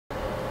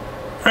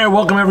All right,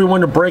 welcome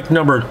everyone to break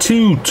number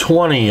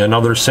 220,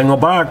 another single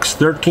box,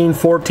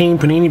 1314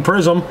 Panini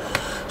Prizm,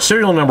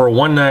 serial number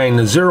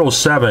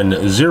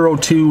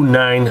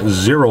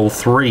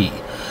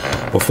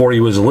 190702903. Before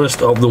you is a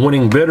list of the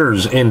winning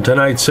bidders in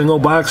tonight's single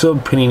box of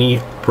Panini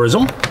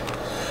Prizm,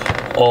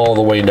 all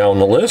the way down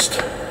the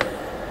list.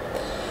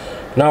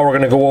 Now we're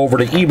going to go over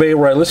to eBay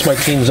where I list my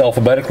teams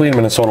alphabetically, and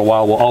Minnesota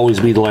Wild will always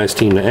be the last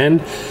team to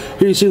end.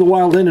 Here you see the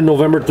Wild ended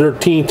November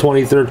 13,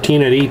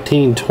 2013 at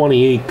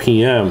 18:28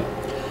 p.m.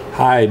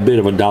 High bid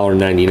of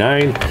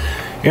 $1.99.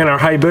 And our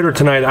high bidder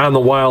tonight on the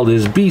Wild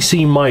is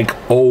BC Mike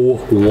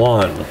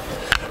 01.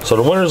 So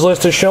the winners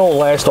list is shown.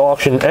 Last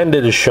auction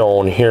ended is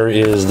shown. Here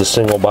is the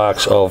single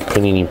box of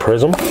Panini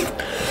Prizm.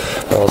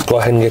 Let's go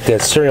ahead and get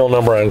that serial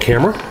number on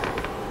camera.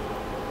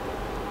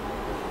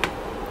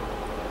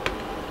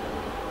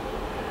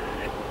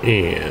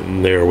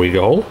 And there we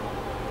go.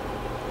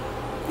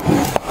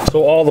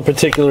 So all the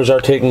particulars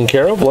are taken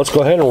care of. Let's go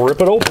ahead and rip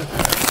it open.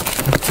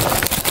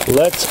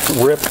 Let's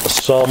rip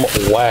some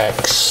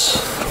wax.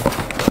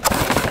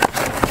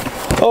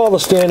 All the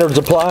standards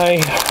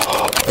apply.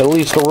 At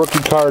least a rookie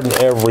card in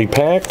every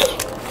pack.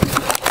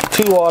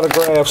 2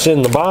 autographs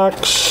in the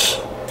box.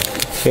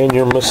 And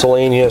your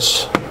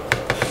miscellaneous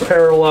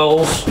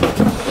parallels,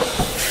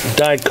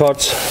 die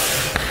cuts,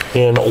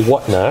 and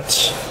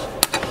whatnots.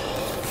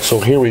 So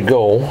here we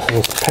go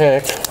with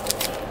pack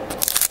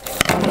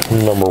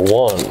number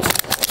 1.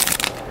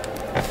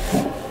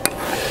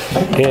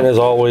 And as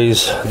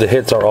always, the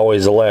hits are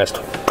always the last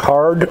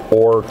card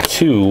or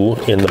 2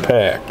 in the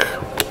pack.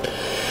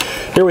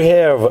 Here we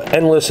have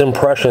Endless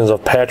Impressions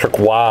of Patrick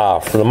Waugh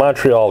for the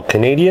Montreal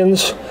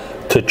Canadiens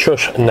to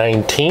Chush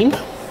 19.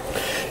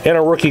 And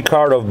a rookie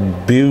card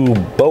of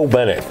Bo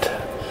Bennett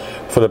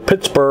for the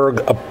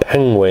Pittsburgh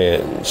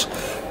Penguins.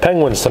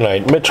 Penguins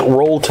tonight, Mitch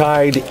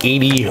Rolltide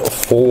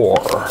 84.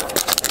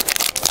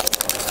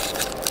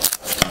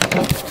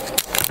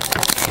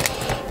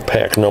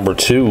 Pack number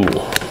 2.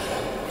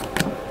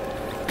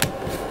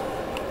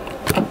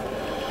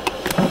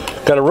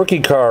 Got a rookie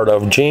card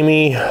of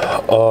Jamie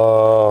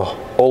Oleksiak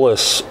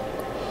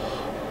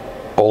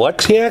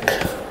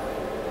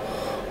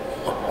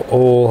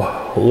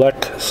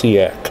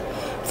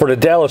for the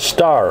Dallas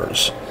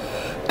Stars.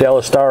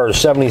 Dallas Stars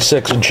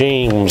 76,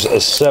 James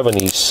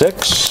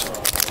 76.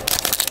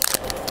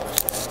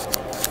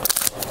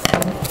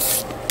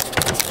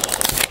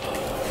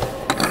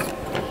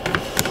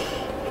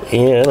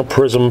 And a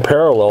Prizm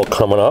parallel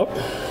coming up.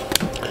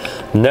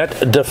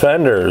 Net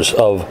Defenders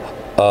of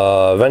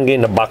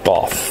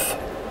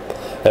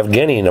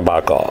Evgeny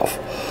Nabokov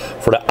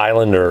for the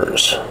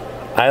Islanders.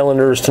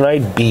 Islanders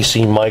tonight,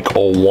 BC Mike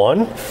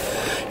 01.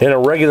 And a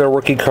regular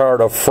rookie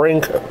card of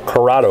Frank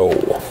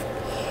Corrado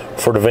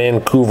for the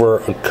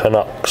Vancouver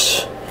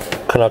Canucks.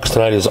 Canucks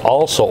tonight is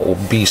also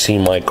BC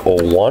Mike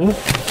 01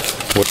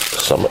 with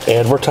some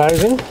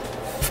advertising.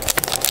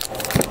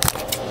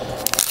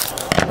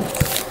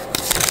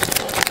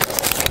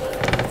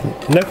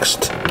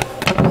 Next,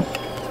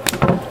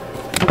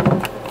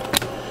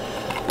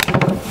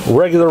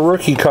 regular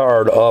rookie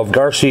card of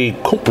Darcy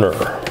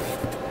Kumpner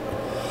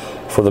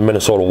for the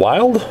Minnesota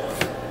Wild,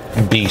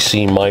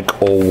 BC Mike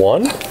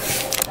 01.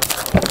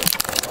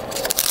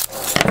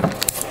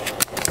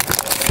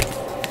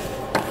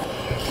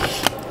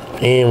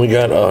 And we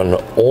got an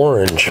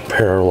orange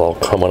parallel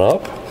coming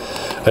up.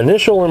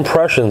 Initial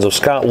Impressions of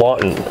Scott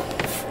Lawton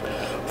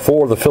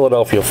for the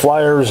Philadelphia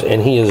Flyers,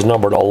 and he is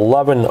numbered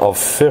 11 of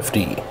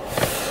 50.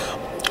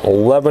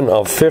 11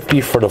 of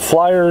 50 for the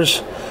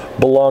Flyers,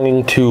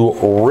 belonging to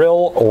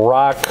Rill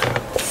Rock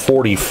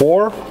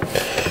 44,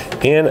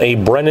 and a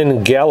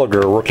Brendan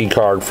Gallagher rookie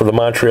card for the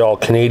Montreal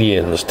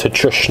Canadiens to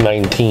Chush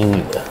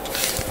 19.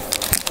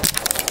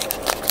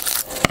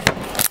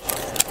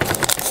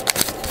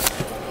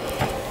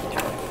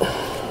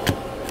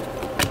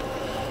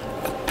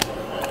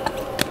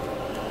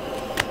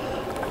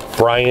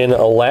 Brian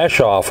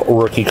Lashoff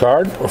rookie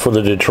card for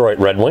the Detroit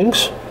Red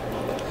Wings,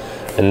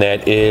 and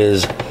that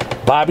is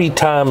Bobby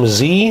Tom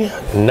Z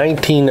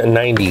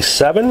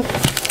 1997,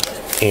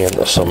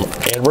 and some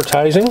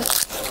advertising.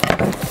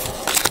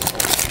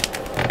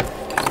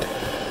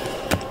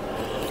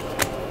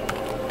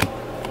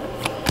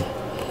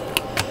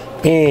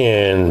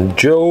 And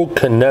Joe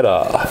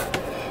Canetta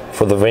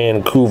for the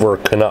Vancouver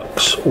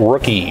Canucks,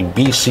 rookie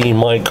BC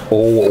Mike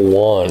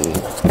 01.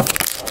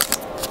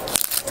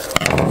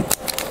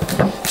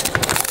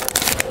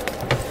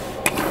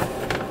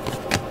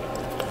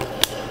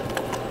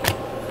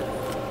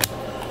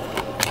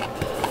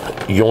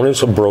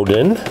 Jonas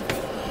Brodin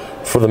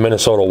for the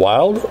Minnesota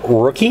Wild,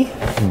 rookie,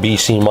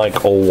 BC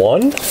Mike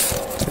 01.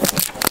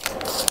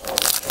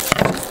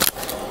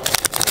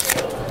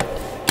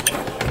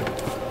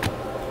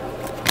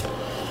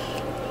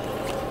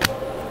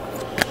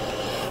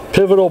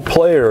 Pivotal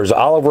players,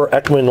 Oliver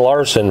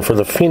Ekman-Larsson for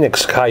the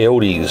Phoenix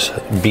Coyotes,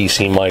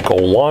 BC Mike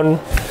 01.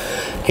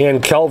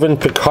 And Calvin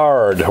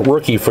Pickard,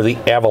 rookie for the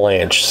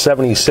Avalanche,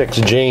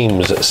 76,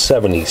 James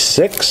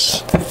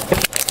 76.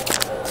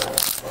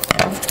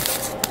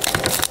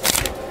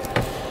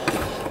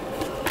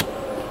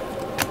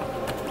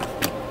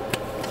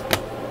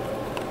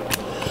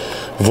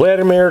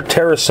 Vladimir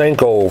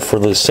Tarasenko for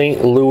the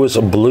St. Louis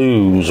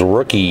Blues,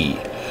 rookie.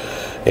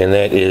 And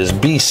that is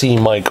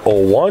BC Mike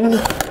 01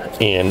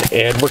 and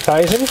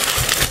advertising.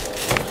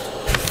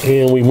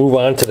 And we move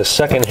on to the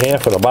second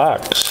half of the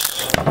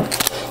box.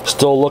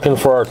 Still looking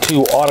for our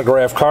 2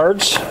 autograph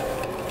cards.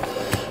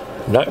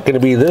 Not going to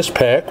be this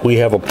pack. We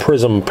have a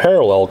Prizm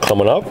Parallel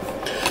coming up.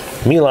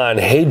 Milan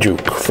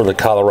Hajduk for the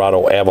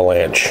Colorado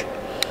Avalanche.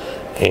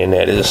 And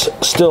that is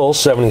still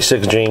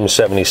 76 James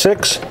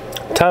 76.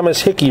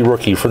 Thomas Hickey,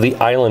 rookie for the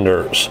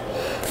Islanders.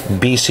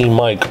 BC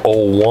Mike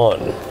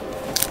 01.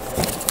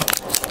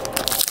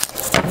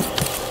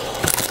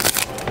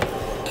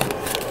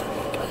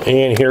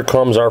 And here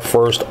comes our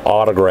first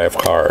autograph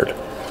card.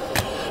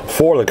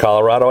 For the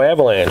Colorado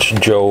Avalanche,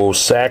 Joe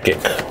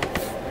Sakic.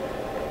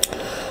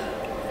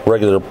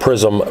 Regular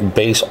Prizm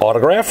base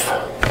autograph.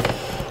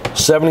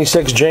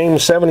 76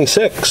 James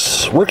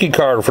 76. Rookie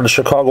card for the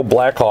Chicago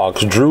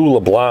Blackhawks, Drew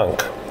LeBlanc.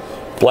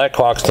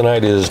 Blackhawks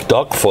tonight is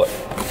Duckfoot.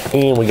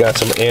 And we got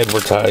some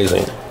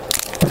advertising.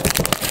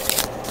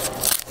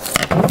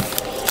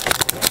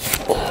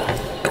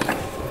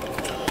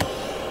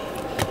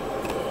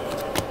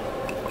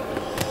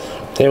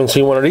 Haven't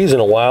seen one of these in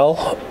a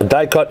while.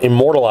 Die cut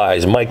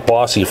immortalized Mike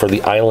Bossy for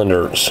the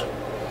Islanders.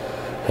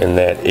 And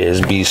that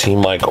is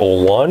BC Mike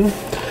 01.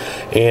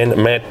 And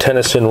Matt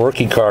Tennyson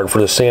rookie card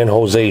for the San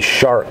Jose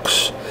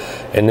Sharks.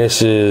 And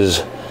this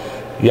is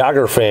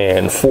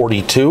Jagerfan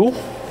 42.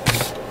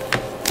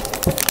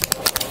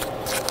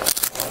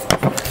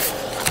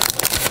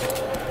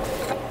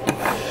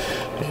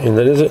 And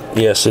that is it?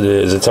 Yes, it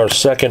is. It's our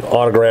second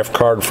autograph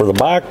card for the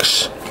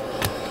box.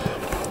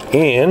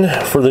 And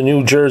for the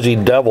New Jersey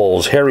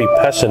Devils, Harry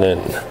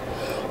Pessinen,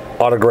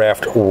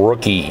 autographed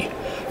rookie.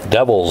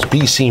 Devils,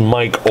 BC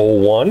Mike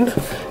 01.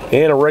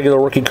 And a regular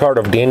rookie card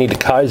of Danny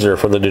DeKeyser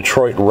for the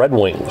Detroit Red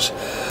Wings.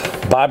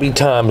 Bobby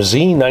Tom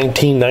Z,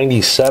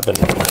 1997.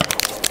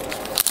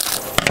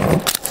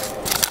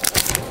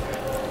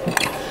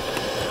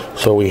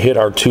 So we hit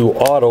our 2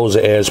 autos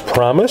as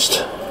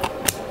promised.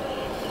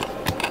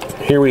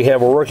 Here we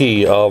have a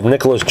rookie of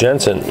Nicholas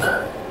Jensen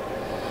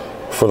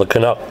for the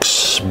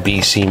Canucks,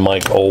 BC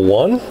Mike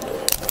 01.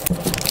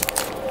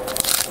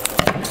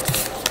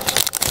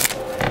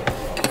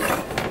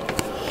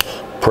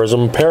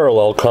 Prizm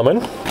Parallel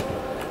coming.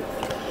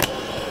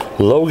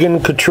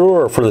 Logan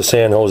Couture for the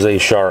San Jose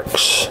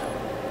Sharks.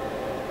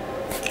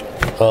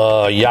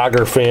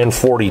 Jagerfan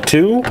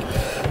 42.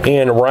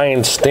 And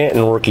Ryan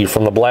Stanton rookie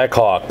from the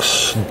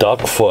Blackhawks,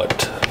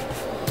 Duckfoot.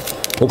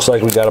 Looks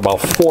like we got about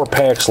 4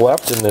 packs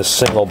left in this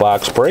single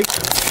box break.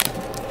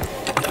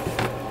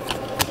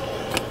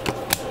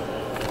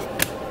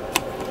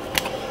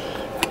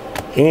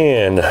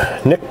 And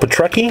Nick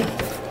Petrecki,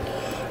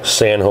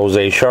 San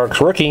Jose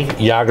Sharks rookie,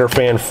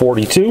 Jagerfan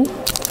 42.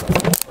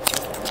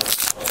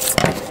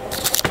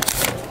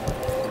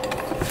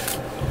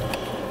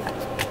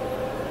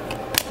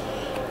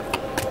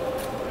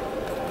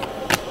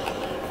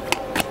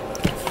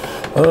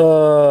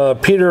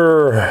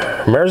 Peter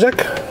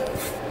Mrazek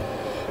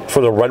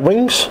for the Red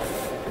Wings.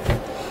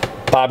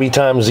 Bobby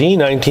Tom Z,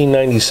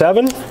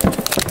 1997.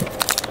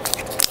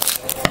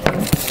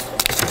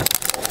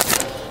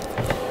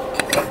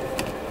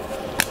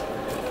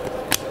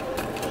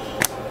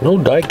 No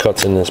die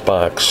cuts in this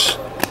box.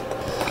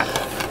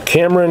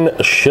 Cameron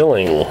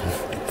Schilling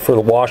for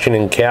the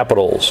Washington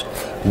Capitals.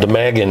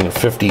 DeMagan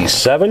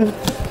 57.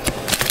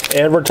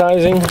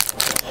 Advertising.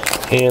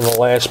 And the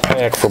last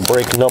pack for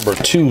break number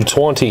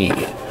 220.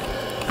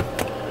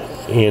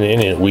 And in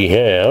it we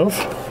have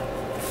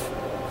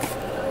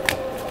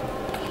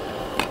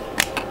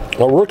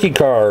a rookie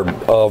card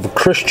of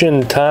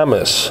Christian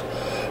Thomas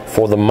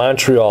for the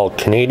Montreal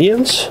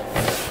Canadiens.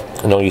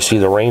 I know you see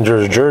the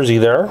Rangers jersey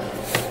there,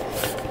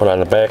 but on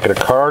the back of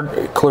the card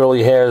it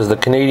clearly has the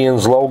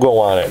Canadiens logo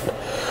on it.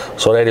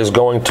 So that is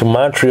going to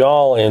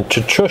Montreal and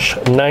Chuchush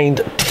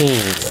 19.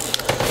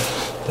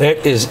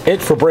 That is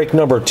it for break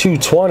number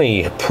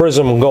 220.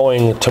 Prizm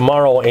going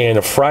tomorrow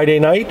and Friday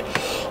night.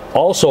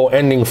 Also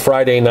ending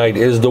Friday night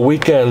is the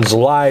weekend's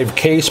live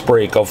case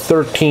break of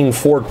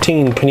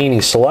 1314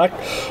 Panini Select.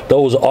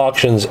 Those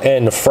auctions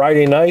end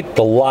Friday night.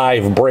 The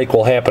live break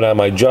will happen on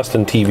my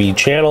Justin TV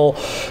channel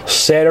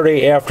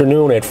Saturday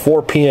afternoon at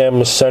 4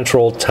 p.m.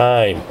 Central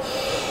Time.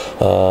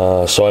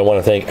 So I want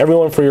to thank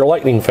everyone for your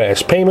lightning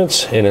fast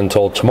payments. And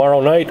until tomorrow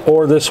night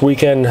or this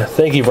weekend,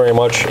 thank you very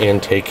much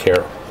and take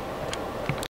care.